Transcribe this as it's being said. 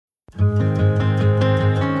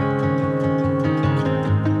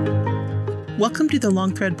Welcome to the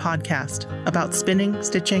Long Thread Podcast about spinning,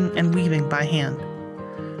 stitching, and weaving by hand.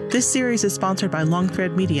 This series is sponsored by Long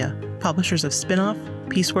Thread Media, publishers of Spin-Off,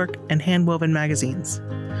 Piecework, and Handwoven magazines.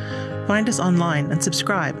 Find us online and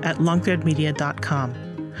subscribe at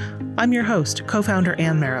longthreadmedia.com. I'm your host, co-founder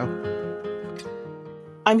Ann Marrow.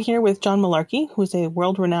 I'm here with John Mullarkey, who's a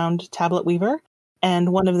world-renowned tablet weaver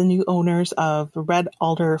and one of the new owners of Red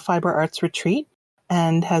Alder Fiber Arts Retreat,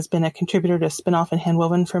 and has been a contributor to Spin-Off and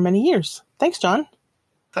Handwoven for many years. Thanks, John.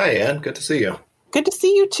 Hi, Ann. Good to see you. Good to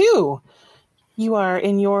see you, too. You are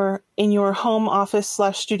in your home office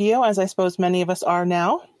 / studio, as I suppose many of us are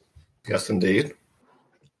now. Yes, indeed.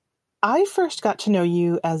 I first got to know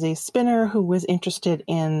you as a spinner who was interested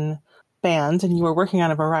in bands, and you were working on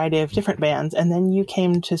a variety of different bands, and then you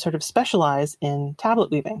came to sort of specialize in tablet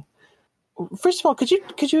weaving. First of all, could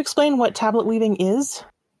you explain what tablet weaving is?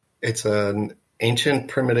 It's an ancient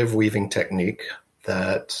primitive weaving technique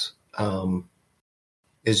that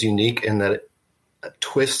is unique in that a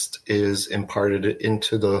twist is imparted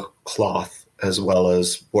into the cloth as well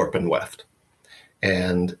as warp and weft.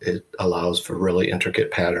 And it allows for really intricate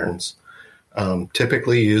patterns,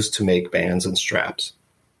 typically used to make bands and straps.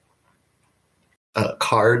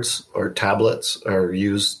 Cards or tablets are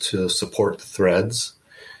used to support the threads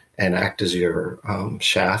and act as your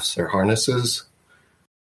shafts or harnesses.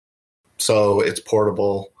 So it's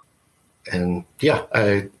portable, and yeah,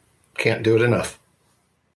 I can't do it enough.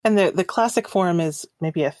 And the classic form is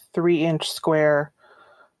maybe a 3-inch square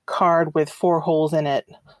card with 4 holes in it,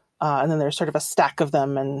 and then there's sort of a stack of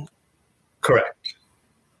them. And correct.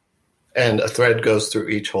 And a thread goes through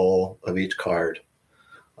each hole of each card,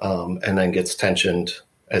 and then gets tensioned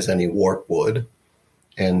as any warp would.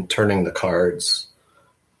 And turning the cards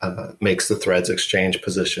makes the threads exchange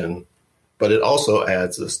position. But it also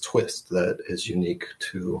adds this twist that is unique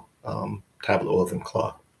to tablet woven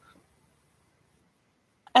cloth.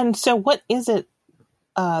 And so what is it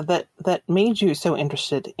that made you so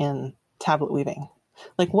interested in tablet weaving?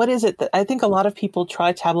 Like, what is it that I think a lot of people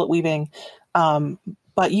try tablet weaving,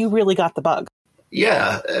 but you really got the bug?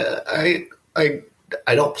 Yeah, I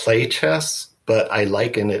don't play chess, but I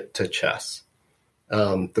liken it to chess.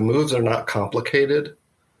 The moves are not complicated.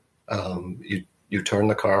 You turn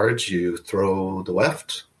the cards, you throw the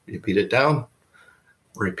weft, you beat it down,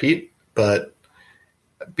 repeat. But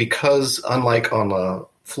because unlike on a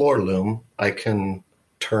floor loom, I can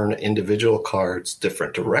turn individual cards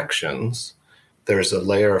different directions, there's a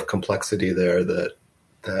layer of complexity there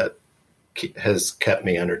that has kept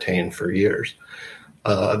me entertained for years.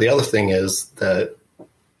 The other thing is that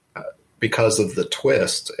because of the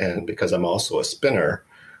twist and because I'm also a spinner,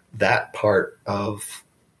 that part of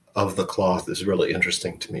the cloth is really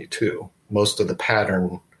interesting to me too. Most of the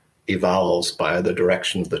pattern evolves by the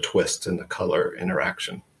direction of the twist and the color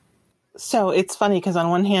interaction. So it's funny because on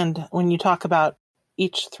one hand, when you talk about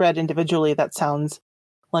each thread individually, that sounds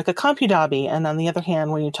like a compudobby. And on the other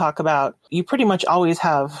hand, when you talk about, you pretty much always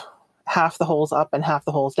have half the holes up and half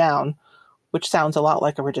the holes down, which sounds a lot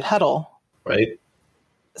like a rigid heddle. Right.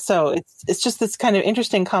 So it's just this kind of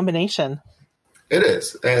interesting combination. It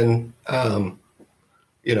is. And,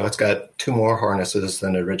 it's got 2 more harnesses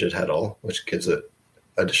than a rigid heddle, which gives it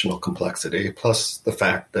additional complexity, plus the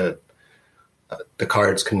fact that the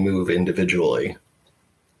cards can move individually,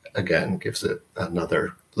 again, gives it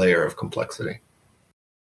another layer of complexity.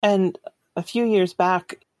 And a few years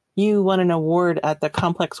back, you won an award at the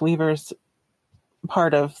Complex Weavers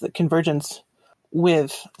part of the Convergence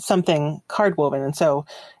with something card woven. And so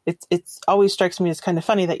it's always strikes me as kind of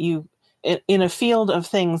funny that you, in a field of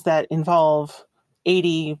things that involve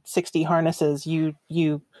 80, 60 harnesses,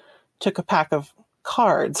 you took a pack of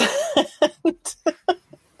cards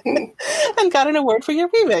and got an award for your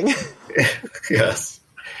weaving. Yes.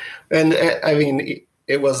 And I mean,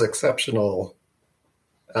 it was exceptional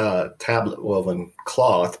tablet woven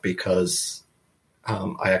cloth because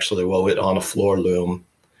I actually wove it on a floor loom,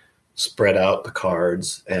 spread out the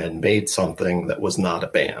cards, and made something that was not a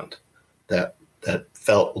band, that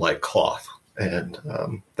felt like cloth. And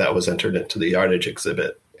that was entered into the yardage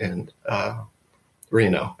exhibit in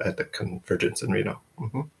Reno, at the Convergence in Reno.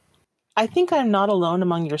 Mm-hmm. I think I'm not alone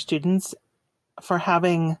among your students for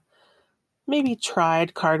having maybe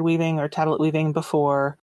tried card weaving or tablet weaving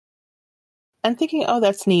before and thinking, oh,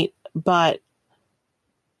 that's neat, but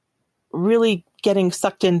really getting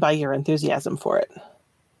sucked in by your enthusiasm for it.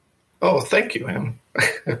 Oh, thank you, Em. I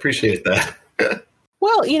appreciate that.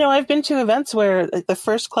 Well, I've been to events where the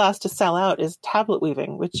first class to sell out is tablet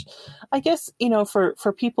weaving, which I guess,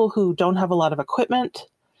 for people who don't have a lot of equipment,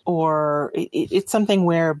 or it's something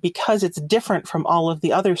where because it's different from all of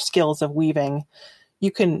the other skills of weaving,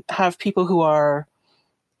 you can have people who are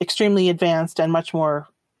extremely advanced and much more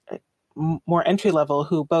entry level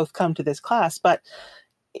who both come to this class, but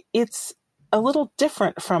it's a little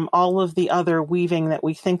different from all of the other weaving that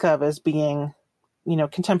we think of as being,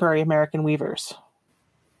 contemporary American weavers.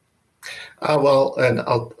 Well, and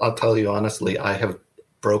I'll tell you honestly, I have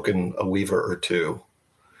broken a weaver or two,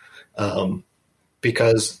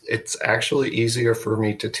 because it's actually easier for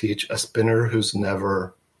me to teach a spinner who's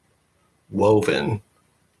never woven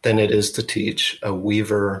than it is to teach a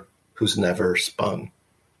weaver who's never spun.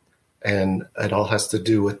 And it all has to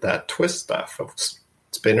do with that twist stuff.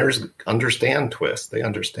 Spinners understand twist. They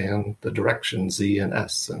understand the direction Z and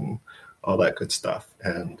S and all that good stuff.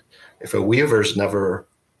 And if a weaver's never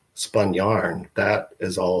spun yarn, that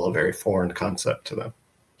is all a very foreign concept to them.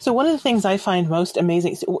 So one of the things I find most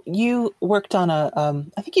amazing, you worked on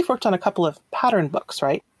I think you've worked on a couple of pattern books,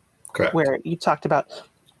 right? Correct. Where you talked about,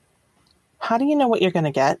 how do you know what you're going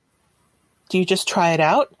to get? Do you just try it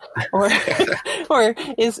out, or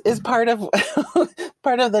is part of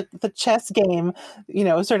the chess game,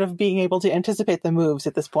 sort of being able to anticipate the moves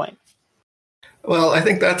at this point? Well, I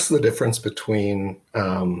think that's the difference between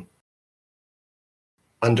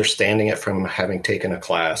understanding it from having taken a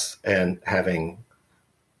class and having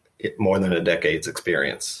it more than a decade's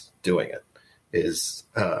experience doing it. It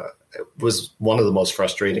was one of the most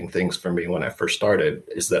frustrating things for me when I first started,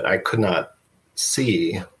 is that I could not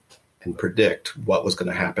see and predict what was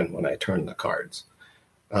going to happen when I turned the cards.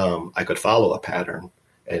 I could follow a pattern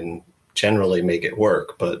and generally make it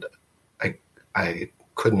work, but I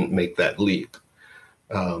couldn't make that leap.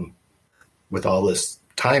 With all this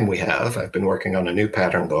time we have, I've been working on a new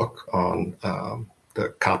pattern book on the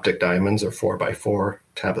Coptic diamonds, or 4x4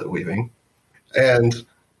 tablet weaving. And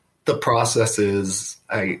the process is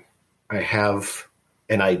I have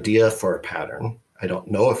an idea for a pattern. I don't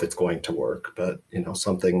know if it's going to work, but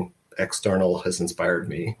something external has inspired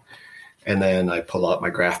me. And then I pull out my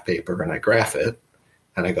graph paper and I graph it,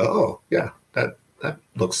 and I go, oh yeah, that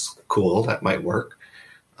looks cool. That might work.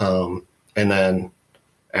 And then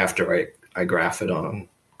after I graph it on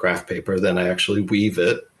graph paper, then I actually weave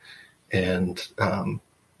it. And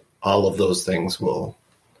all of those things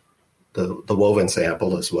the woven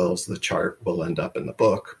sample as well as the chart will end up in the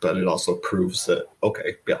book, but it also proves that,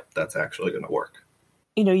 okay, yeah, that's actually going to work.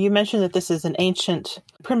 You mentioned that this is an ancient,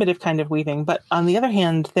 primitive kind of weaving, but on the other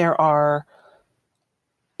hand, there are,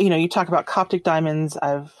 you talk about Coptic diamonds.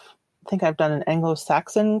 I think I've done an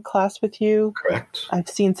Anglo-Saxon class with you. Correct. I've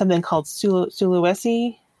seen something called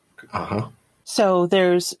Sulawesi. Uh-huh. So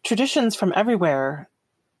there's traditions from everywhere.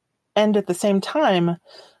 And at the same time,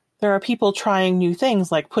 there are people trying new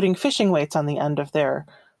things, like putting fishing weights on the end of their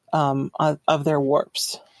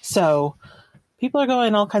warps. So people are going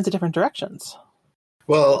in all kinds of different directions.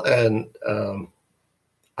 Well, and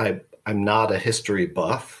I'm not a history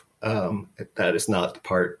buff. That is not the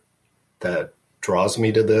part that draws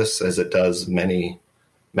me to this, as it does many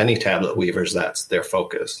tablet weavers. That's their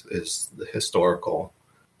focus, is the historical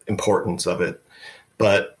importance of it.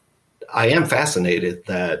 But I am fascinated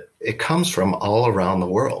that it comes from all around the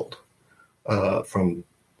world, from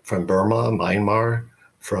Burma, Myanmar,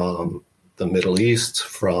 from the Middle East,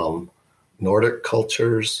 from Nordic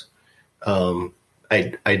cultures.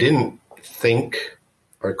 I didn't think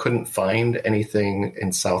or couldn't find anything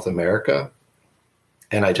in South America.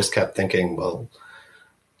 And I just kept thinking, well,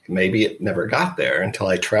 maybe it never got there until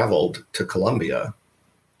I traveled to Colombia.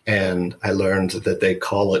 And I learned that they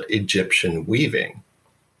call it Egyptian weaving.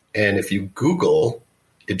 And if you Google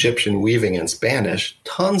Egyptian weaving in Spanish,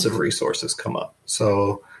 tons of resources come up.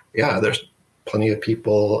 So yeah, there's plenty of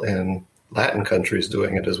people in Latin countries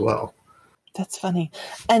doing it as well. That's funny.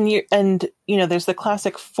 And there's the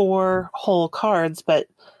classic 4-hole cards, but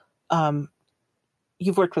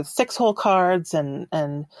you've worked with 6-hole cards,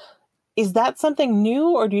 and is that something new,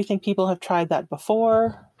 or do you think people have tried that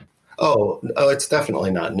before? Oh, it's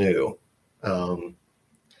definitely not new.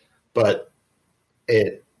 But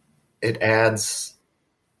it adds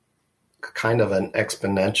kind of an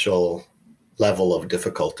exponential level of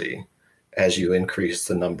difficulty as you increase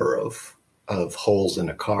the number of holes in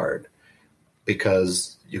a card,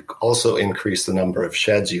 because you also increase the number of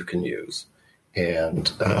sheds you can use.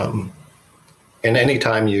 And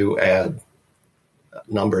anytime you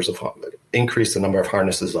increase the number of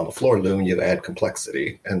harnesses on the floor loom, you add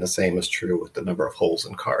complexity. And the same is true with the number of holes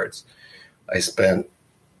in cards. I spent,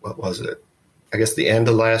 I guess the end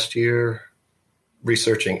of last year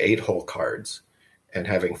researching 8-hole cards and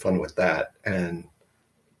having fun with that. And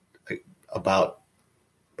I about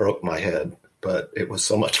broke my head, but it was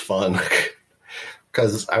so much fun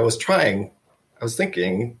because I was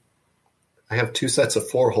thinking, I have 2 sets of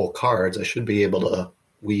 4-hole cards. I should be able to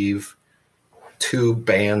weave 2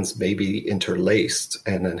 bands maybe interlaced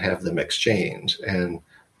and then have them exchange. And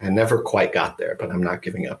I never quite got there, but I'm not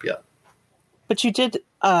giving up yet. But you did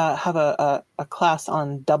have a class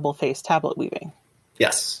on double-faced tablet weaving.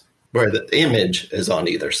 Yes, where the image is on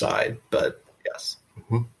either side, but yes.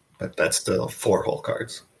 Mm-hmm. But that's still 4-hole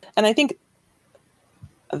cards. And I think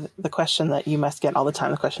the question that you must get all the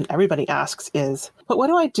time, the question everybody asks is, but what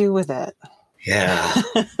do I do with it? Yeah.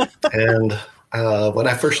 And when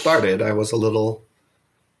I first started, I was a little,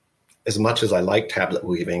 as much as I liked tablet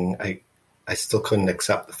weaving, I still couldn't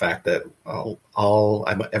accept the fact that all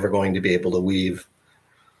I'm ever going to be able to weave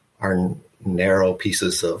are narrow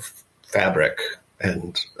pieces of fabric.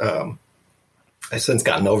 And I've since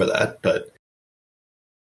gotten over that, but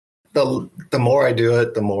the more I do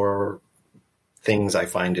it, the more things I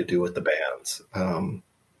find to do with the bands.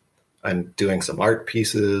 I'm doing some art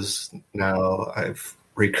pieces now. I've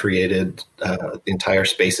recreated the entire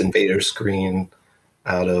Space Invaders screen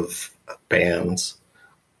out of bands.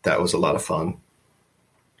 That was a lot of fun.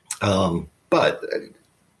 But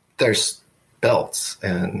there's belts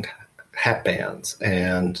and hat bands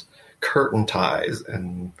and curtain ties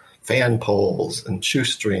and fan poles and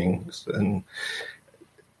shoestrings, and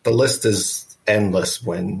the list is endless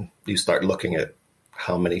when you start looking at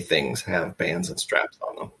how many things have bands and straps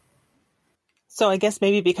on them. So I guess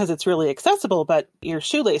maybe because it's really accessible, but your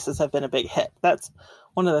shoelaces have been a big hit. That's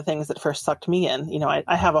one of the things that first sucked me in. You know,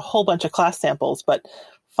 I have a whole bunch of class samples, but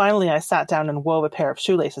finally I sat down and wove a pair of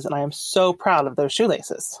shoelaces, and I am so proud of those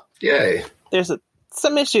shoelaces. Yay. There's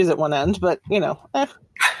some issues at one end, but, you know.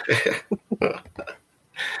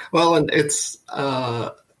 Well, and it's,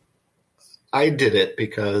 I did it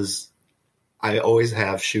because I always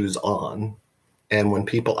have shoes on. And when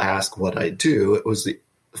people ask what I do, it was the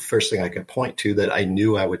first thing I could point to that I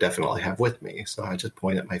knew I would definitely have with me. So I just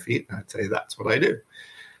point at my feet and I'd say, that's what I do.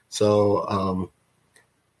 So,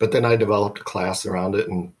 but then I developed a class around it,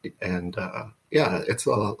 and yeah, it's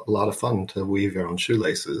a lot of fun to weave your own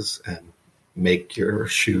shoelaces and make your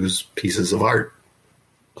shoes pieces of art.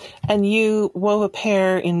 And you wove a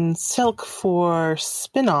pair in silk for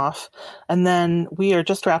Spin-Off, and then we are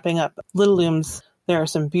just wrapping up Little Looms. There are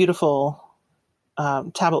some beautiful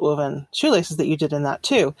tablet woven shoelaces that you did in that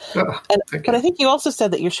too. Oh, but I think you also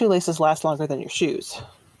said that your shoelaces last longer than your shoes.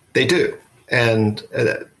 They do, and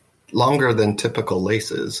longer than typical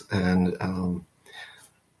laces. And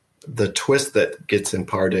the twist that gets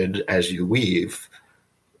imparted as you weave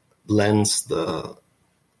lends the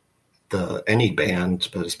any band,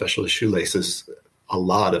 but especially shoelaces, a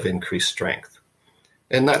lot of increased strength.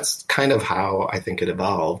 And that's kind of how I think it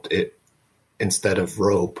evolved. It, instead of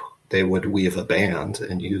rope, they would weave a band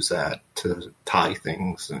and use that to tie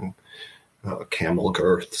things, and camel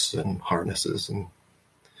girths and harnesses. And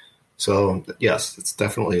so, yes, it's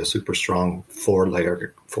definitely a super strong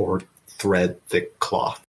 4-thread thick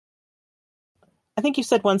cloth. I think you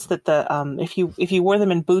said once that if you wore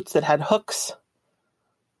them in boots that had hooks,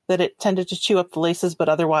 that it tended to chew up the laces, but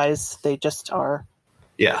otherwise they just are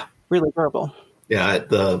really durable. Yeah,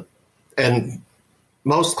 and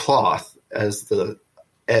most cloth, as the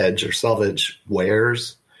edge or selvage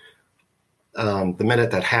wears, the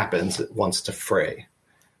minute that happens, it wants to fray.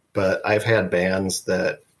 But I've had bands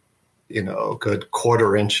that, you know, a good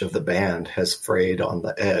 1/4 inch of the band has frayed on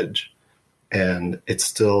the edge, and it's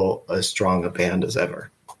still as strong a band as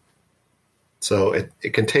ever. So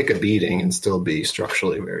it can take a beating and still be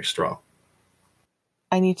structurally very strong.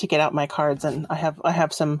 I need to get out my cards, and I have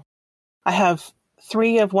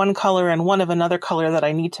 3 of one color and 1 of another color that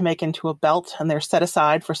I need to make into a belt, and they're set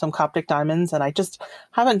aside for some Coptic diamonds, and I just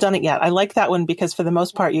haven't done it yet. I like that one because for the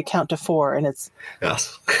most part you count to 4, and it's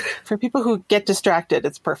yes. For people who get distracted,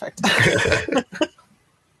 it's perfect.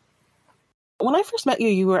 When I first met you,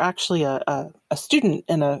 you were actually a student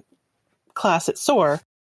in a class at SOAR.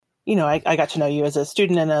 You know, I got to know you as a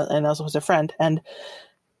student and also as a friend. And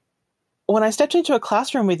when I stepped into a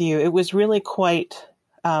classroom with you, it was really quite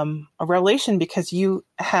a revelation, because you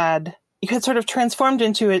had sort of transformed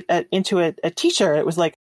into a teacher. It was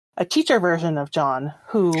like a teacher version of John,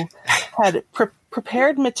 who had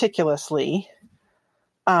prepared meticulously,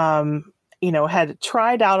 had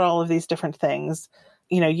tried out all of these different things.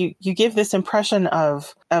 You know, you give this impression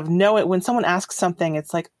of know it when someone asks something,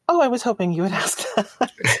 it's like, oh, I was hoping you would ask that.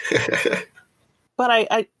 But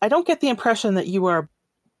I don't get the impression that you are,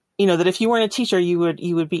 you know, that if you weren't a teacher, you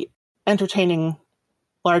would be entertaining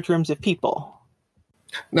large rooms of people.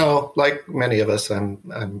 No, like many of us,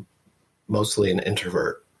 I'm mostly an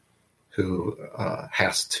introvert who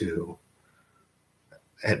has to,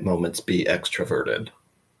 at moments, be extroverted.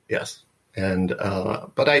 Yes. And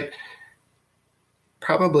but I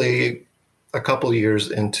probably a couple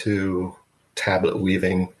years into tablet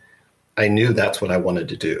weaving, I knew that's what I wanted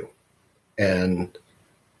to do. And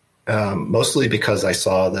mostly because I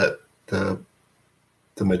saw that the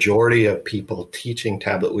majority of people teaching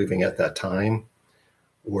tablet weaving at that time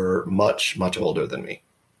were much, much older than me.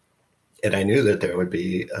 And I knew that there would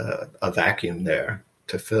be a vacuum there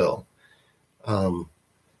to fill.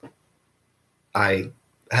 I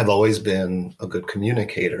have always been a good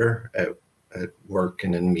communicator at work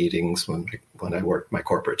and in meetings when I worked my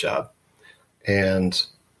corporate job. And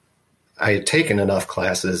I had taken enough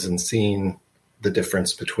classes and seen the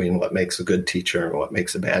difference between what makes a good teacher and what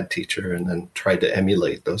makes a bad teacher, and then tried to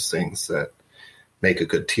emulate those things that make a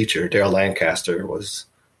good teacher. Daryl Lancaster was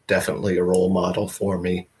definitely a role model for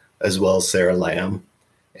me, as well as Sarah Lamb.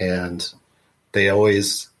 And they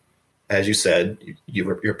always, as you said,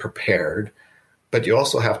 you're prepared, but you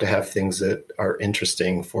also have to have things that are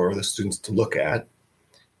interesting for the students to look at.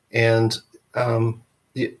 And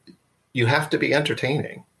you have to be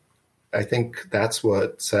entertaining. I think that's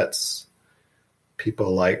what sets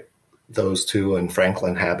people like those two and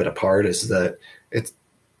Franklin Habit apart, is that it's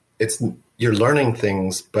you're learning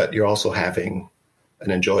things, but you're also having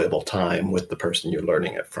an enjoyable time with the person you're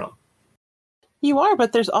learning it from. You are,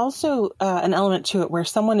 but there's also an element to it where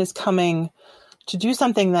someone is coming to do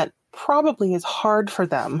something that probably is hard for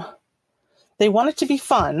them. They want it to be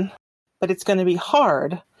fun, but it's going to be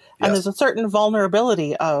hard. Yes. And there's a certain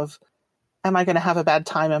vulnerability of, am I going to have a bad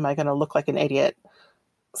time? Am I going to look like an idiot?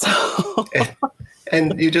 So,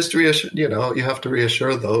 and you just reassure, you have to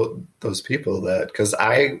reassure those people that, because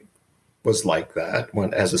I was like that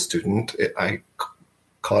when, as a student, I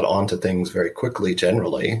caught on to things very quickly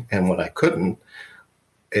generally. And when I couldn't,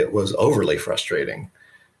 it was overly frustrating.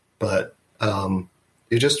 But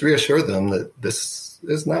you just reassure them that this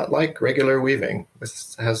is not like regular weaving.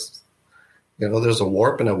 This has, there's a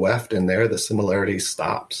warp and a weft in there. The similarity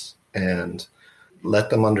stops, and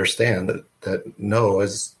let them understand that no,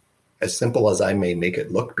 as simple as I may make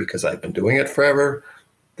it look because I've been doing it forever,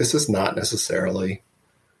 this is not necessarily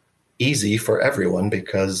easy for everyone,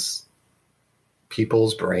 because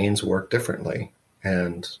people's brains work differently.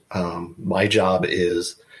 And my job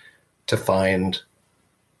is to find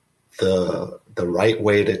the right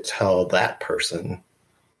way to tell that person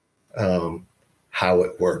how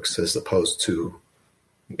it works, as opposed to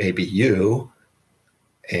maybe you.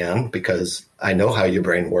 And because I know how your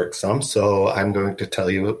brain works some, so I'm going to tell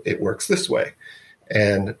you it works this way.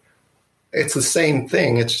 And it's the same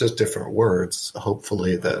thing. It's just different words,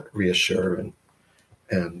 hopefully, that reassure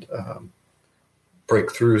and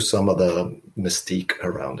break through some of the mystique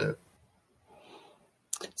around it.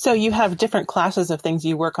 So you have different classes of things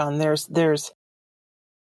you work on. There's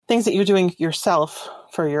things that you're doing yourself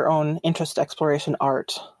for your own interest, exploration,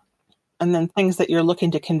 art, and then things that you're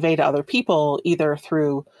looking to convey to other people, either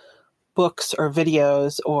through books or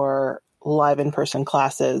videos or live in-person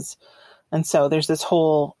classes. And so there's this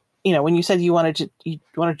whole, when you said you want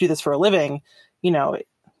to do this for a living,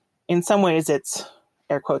 in some ways it's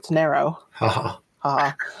air quotes narrow.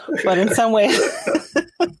 But in some ways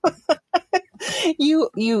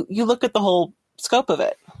you look at the whole scope of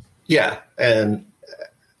it. Yeah. And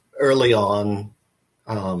early on,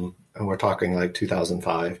 and we're talking like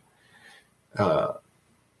 2005,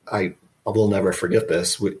 I will never forget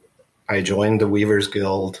this. I joined the Weavers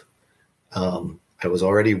Guild. I was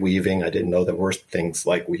already weaving. I didn't know there were things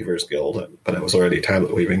like Weavers Guild, but I was already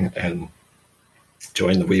tablet weaving and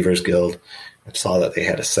joined the Weavers Guild. I saw that they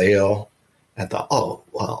had a sale. I thought, oh,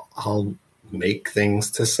 well, I'll make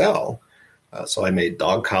things to sell. So I made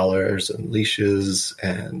dog collars and leashes,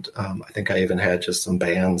 and I think I even had just some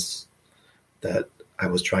bands that I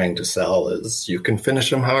was trying to sell as you can finish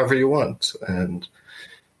them however you want. And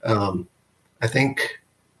I think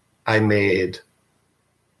I made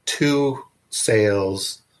 2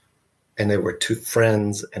 sales, and they were 2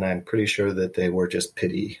 friends, and I'm pretty sure that they were just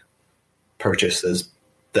pity purchases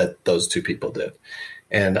that those 2 people did.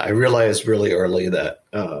 And I realized really early that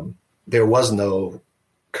there was no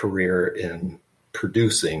career in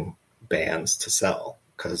producing bands to sell,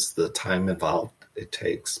 because the time involved it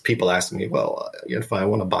takes. People ask me, well, if I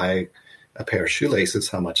want to buy a pair of shoelaces,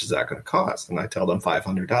 how much is that going to cost? And I tell them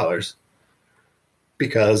 $500,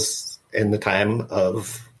 because in the time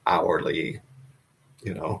of hourly,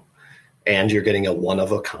 and you're getting a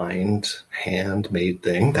one-of-a-kind handmade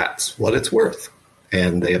thing, that's what it's worth.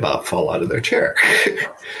 And they about fall out of their chair.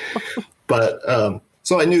 But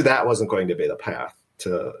so I knew that wasn't going to be the path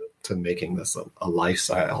to making this a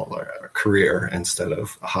lifestyle or a career instead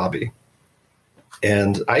of a hobby.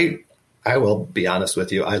 And I I will be honest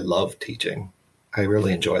with you. I love teaching. I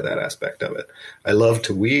really enjoy that aspect of it. I love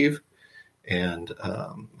to weave, and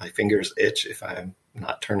my fingers itch if I'm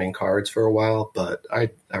not turning cards for a while, but I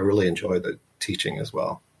really enjoy the teaching as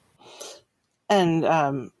well.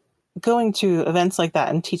 And going to events like that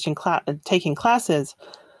and taking classes,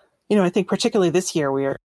 I think particularly this year we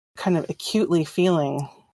are kind of acutely feeling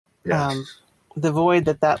the void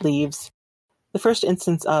that leaves. The first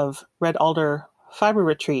instance of red alder fiber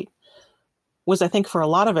retreat was, I think, for a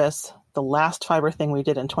lot of us, the last fiber thing we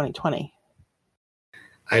did in 2020.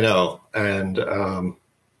 I know, and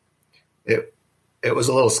it was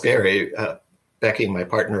a little scary. Becky, my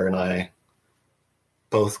partner, and I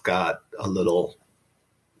both got a little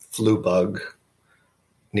flu bug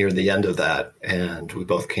near the end of that, and we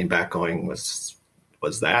both came back going, was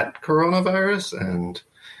that coronavirus? And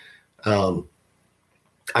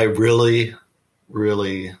I really,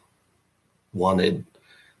 really wanted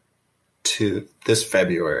this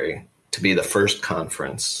February to be the first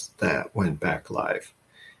conference that went back live.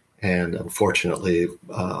 And unfortunately,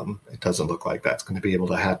 it doesn't look like that's going to be able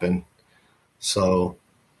to happen. So,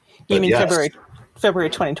 you mean yes, February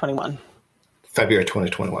 2021? February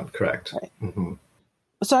 2021, correct. Right. Mm-hmm.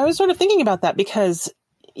 So I was sort of thinking about that because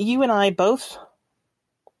you and I both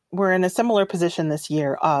were in a similar position this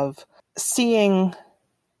year of seeing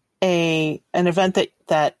an event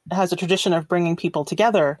that has a tradition of bringing people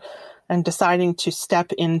together and deciding to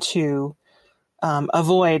step into a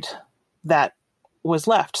void that was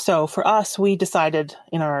left. So for us, we decided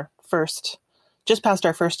in just past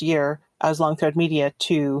our first year as Long Thread Media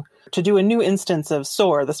to do a new instance of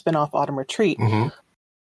SOAR, the spin-off Autumn Retreat, mm-hmm.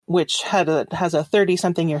 which has a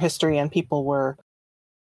 30-something year history, and people were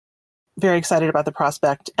very excited about the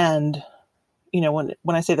prospect. And, when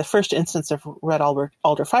I say the first instance of red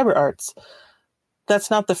alder fiber arts, that's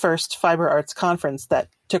not the first fiber arts conference that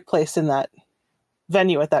took place in that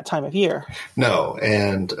venue at that time of year. No,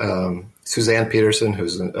 and Suzanne Peterson,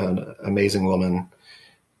 who's an amazing woman,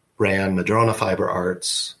 ran Madrona Fiber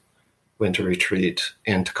Arts Winter Retreat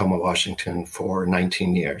in Tacoma, Washington for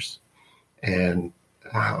 19 years. And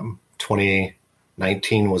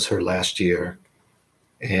 2019 was her last year,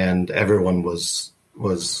 and everyone was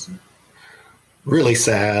really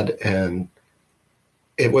sad. And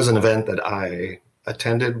it was an event that I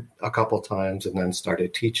attended a couple times and then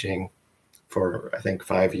started teaching for, I think,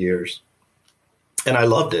 5 years. And I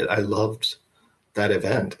loved it. I loved that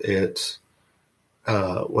event. It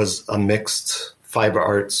was a mixed fiber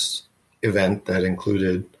arts event that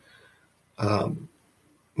included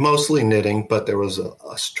mostly knitting, but there was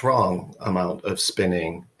a strong amount of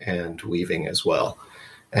spinning and weaving as well,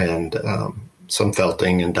 and some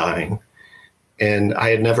felting and dyeing. And I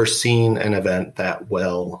had never seen an event that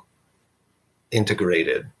well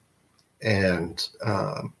integrated, and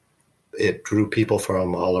it drew people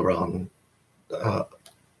from all around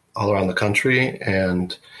the country.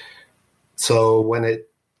 And so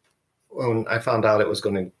when I found out it was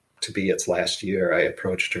going to be its last year, I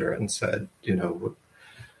approached her and said,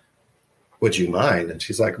 would you mind? And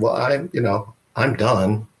she's like, well, I'm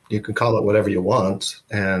done. You can call it whatever you want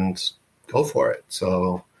and go for it.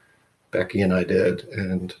 So Becky and I did.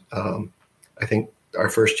 And I think our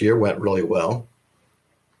first year went really well.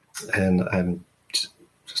 And I'm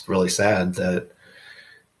just really sad that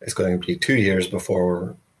it's going to be 2 years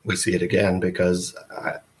before we see it again, because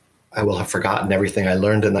I will have forgotten everything I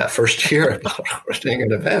learned in that first year about running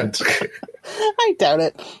an event. I doubt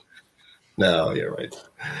it. No, you're right.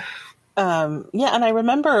 Yeah, and I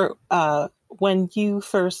remember when you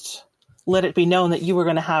first let it be known that you were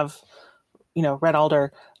going to have, red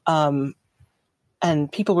alder,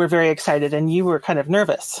 and people were very excited, and you were kind of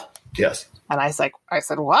nervous. Yes. And I said,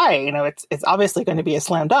 why? It's obviously going to be a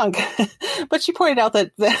slam dunk. But she pointed out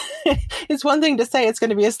that it's one thing to say it's going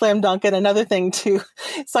to be a slam dunk, and another thing to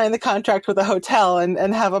sign the contract with a hotel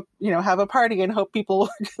and have a party and hope people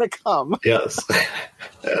are going to come. Yes.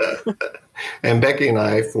 And Becky and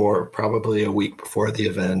I, for probably a week before the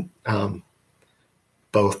event,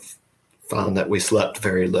 both found that we slept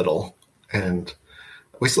very little, and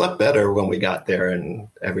we slept better when we got there and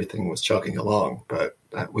everything was chugging along. But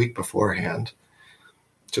that week beforehand,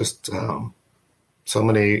 just so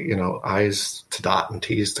many, I's to dot and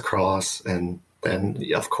T's to cross. And then,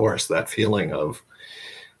 of course, that feeling of,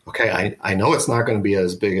 okay, I know it's not going to be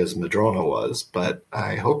as big as Madrona was, but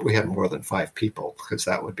I hope we have more than 5 people, because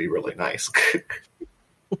that would be really nice.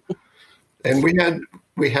 And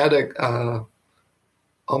we had a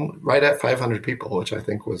right at 500 people, which I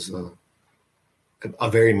think was a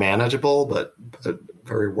very manageable but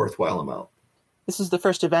very worthwhile amount. This is the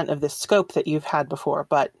first event of this scope that you've had before,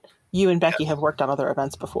 but you and Becky have worked on other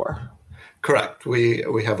events before. Correct. We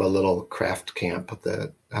have a little craft camp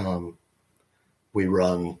that we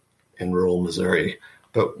run in rural Missouri,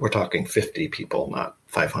 but we're talking 50 people, not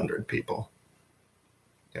 500 people.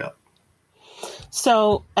 Yeah.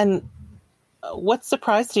 So, and what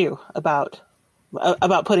surprised you about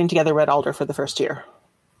putting together Red Alder for the first year?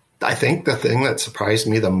 I think the thing that surprised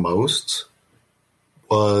me the most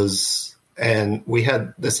was, and we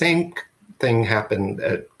had the same thing happen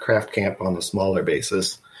at craft camp on a smaller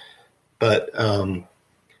basis, but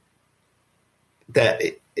that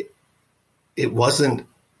it wasn't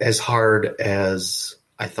as hard as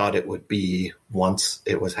I thought it would be once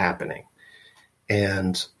it was happening.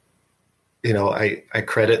 And, you know, I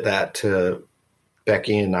credit that to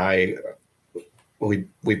Becky and I.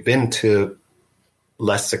 We've been to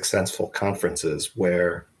less successful conferences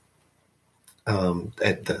where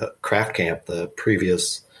at the craft camp, the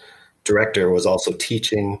previous director was also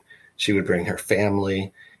teaching. She would bring her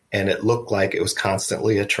family, and it looked like it was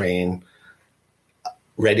constantly a train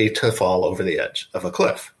ready to fall over the edge of a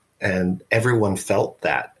cliff. And everyone felt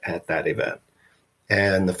that at that event.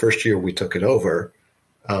 And the first year we took it over,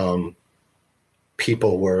 we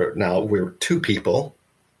were two people.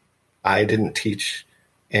 I didn't teach,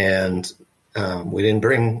 and we didn't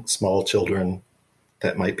bring small children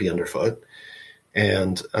that might be underfoot.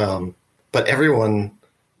 And but everyone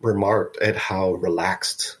remarked at how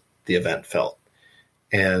relaxed the event felt.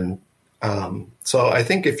 And so I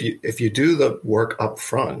think if you do the work up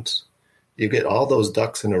front, you get all those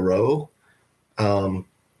ducks in a row, then,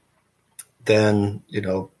 you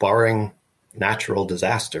know, barring natural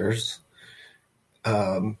disasters,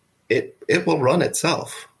 it will run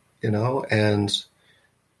itself, you know. And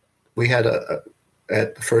we had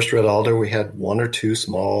at the first Red Alder, we had one or two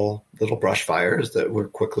small little brush fires that were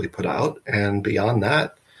quickly put out. And beyond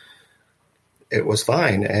that, it was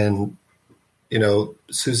fine. And, you know,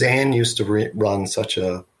 Suzanne used to run such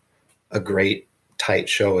a great tight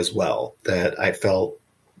show as well, that I felt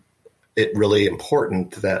it really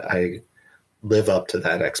important that I live up to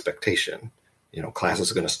that expectation. You know,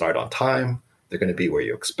 classes are going to start on time. They're going to be where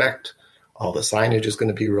you expect. All the signage is going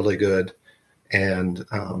to be really good. And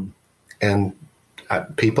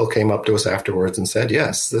people came up to us afterwards and said,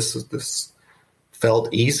 yes, this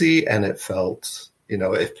felt easy. And it felt, you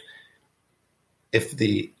know, if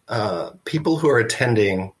the people who are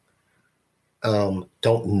attending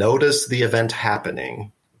don't notice the event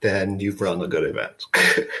happening, then you've run a good event.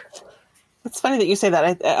 It's funny that you say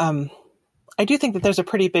that. I do think that there's a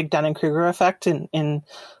pretty big Dunning-Kruger effect in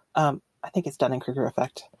I think it's Dunning-Kruger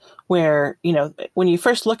effect, where, you know, when you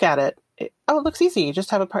first look at it, it looks easy. You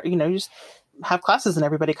just have you just have classes and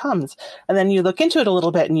everybody comes. And then you look into it a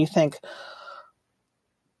little bit and you think,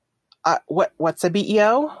 what's a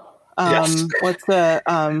BEO? Yes. What's the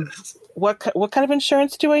what kind of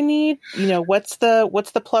insurance do I need? You know, what's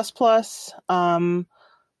the plus?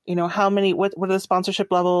 You know, how many? What are the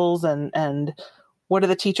sponsorship levels, and what do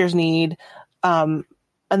the teachers need? And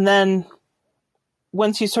then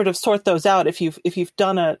once you sort of sort those out, if you've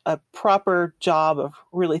done a proper job of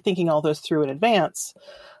really thinking all those through in advance,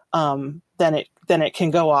 then it can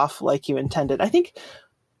go off like you intended. I think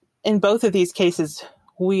in both of these cases,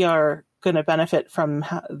 we are going to benefit from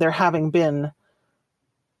there having been.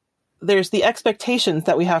 There's the expectations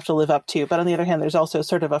that we have to live up to, but on the other hand, there's also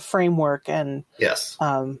sort of a framework and yes,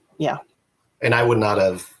 yeah. And I would not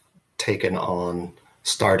have taken on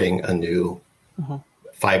starting a new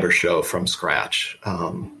fiber show from scratch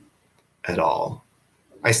at all.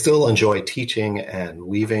 I still enjoy teaching and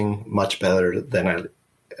weaving much better than I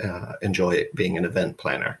enjoy being an event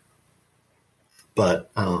planner.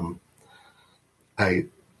 But I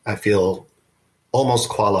feel almost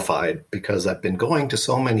qualified because I've been going to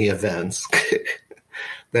so many events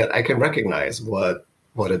that I can recognize what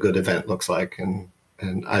a good event looks like. And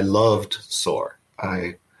I loved SOAR.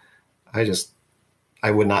 I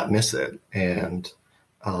would not miss it. And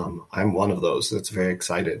I'm one of those that's very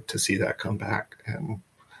excited to see that come back. And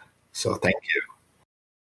so thank you.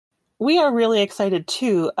 We are really excited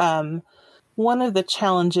too. One of the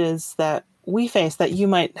challenges that we face that you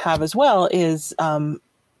might have as well is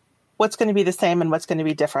what's going to be the same and what's going to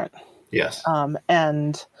be different. Yes.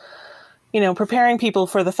 And, you know, preparing people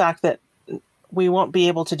for the fact that we won't be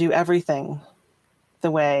able to do everything the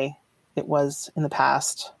way it was in the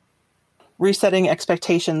past. Resetting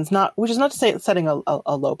expectations, which is not to say it's setting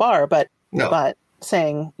a low bar, but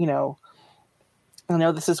saying, you know, I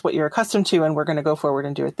know this is what you're accustomed to, and we're going to go forward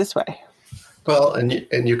and do it this way. Well,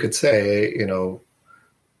 and you could say, you know,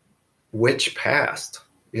 which past?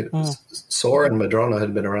 You know, SOAR and Madrona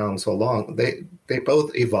had been around so long. They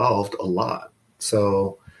both evolved a lot.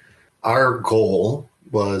 So our goal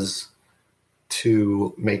was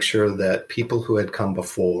to make sure that people who had come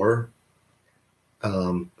before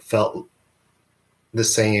felt the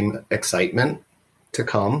same excitement to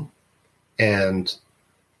come and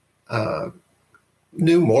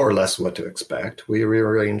knew more or less what to expect. We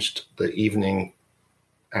rearranged the evening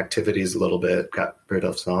activities a little bit, got rid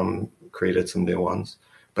of some, created some new ones,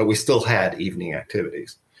 but we still had evening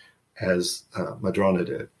activities as Madrona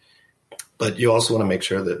did. But you also want to make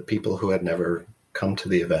sure that people who had never come to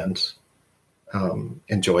the event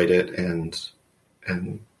enjoyed it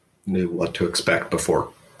and knew what to expect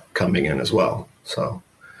before coming in as well. So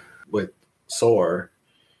with SOAR,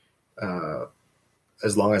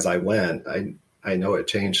 as long as I went, I know it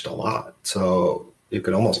changed a lot. So you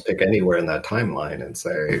could almost pick anywhere in that timeline and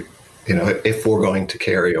say, if we're going to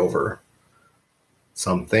carry over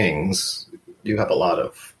some things, you have a lot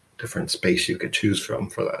of different space you could choose from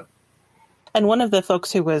for that. And one of the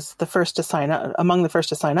folks who was the first to sign up, among the first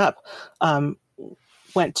to sign up,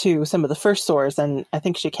 went to some of the first SOARs, and I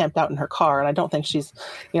think she camped out in her car. And I don't think she's,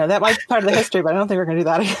 that might be part of the history, but I don't think we're going to do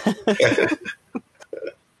that again.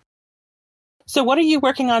 So what are you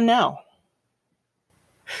working on now?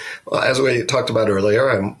 Well, as we talked about earlier,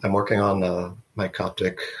 I'm working on my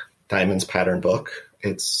Coptic Diamonds pattern book.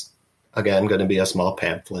 It's, again, going to be a small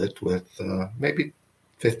pamphlet with maybe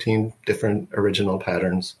 15 different original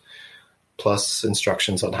patterns, plus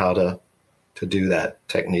instructions on how to do that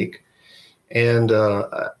technique. And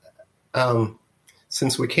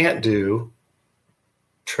since we can't do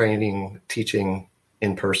teaching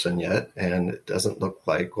in person yet, and it doesn't look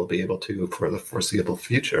like we'll be able to for the foreseeable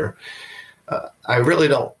future, I'm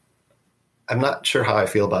not sure how I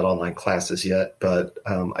feel about online classes yet, but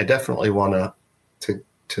I definitely want to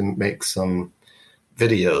make some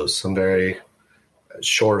videos, some very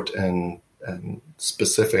short and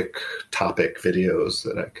specific topic videos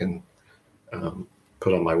that I can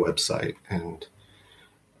put on my website. And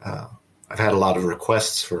I've had a lot of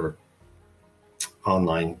requests for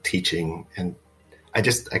online teaching, and I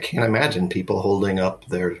can't imagine people holding up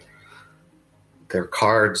their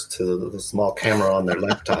cards to the small camera on their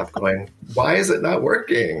laptop going, why is it not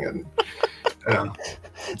working? And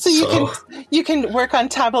so you can work on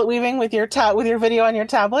tablet weaving with your video on your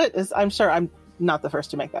tablet. I'm sure I'm not the first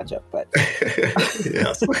to make that joke, but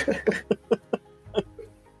yes.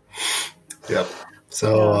 Yep.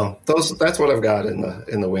 So that's what I've got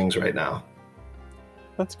in the wings right now.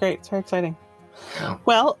 That's great. It's very exciting. Yeah.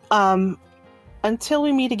 Well, until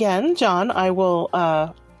we meet again, John, I will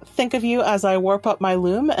think of you as I warp up my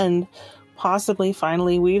loom and possibly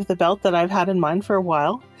finally weave the belt that I've had in mind for a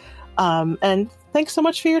while. And thanks so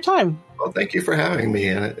much for your time. Well, thank you for having me.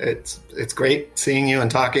 And it's great seeing you and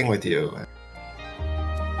talking with you.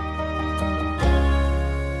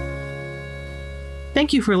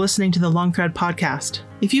 Thank you for listening to the Long Thread podcast.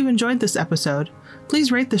 If you enjoyed this episode, please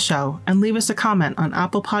rate the show and leave us a comment on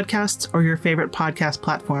Apple Podcasts or your favorite podcast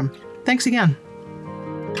platform. Thanks again.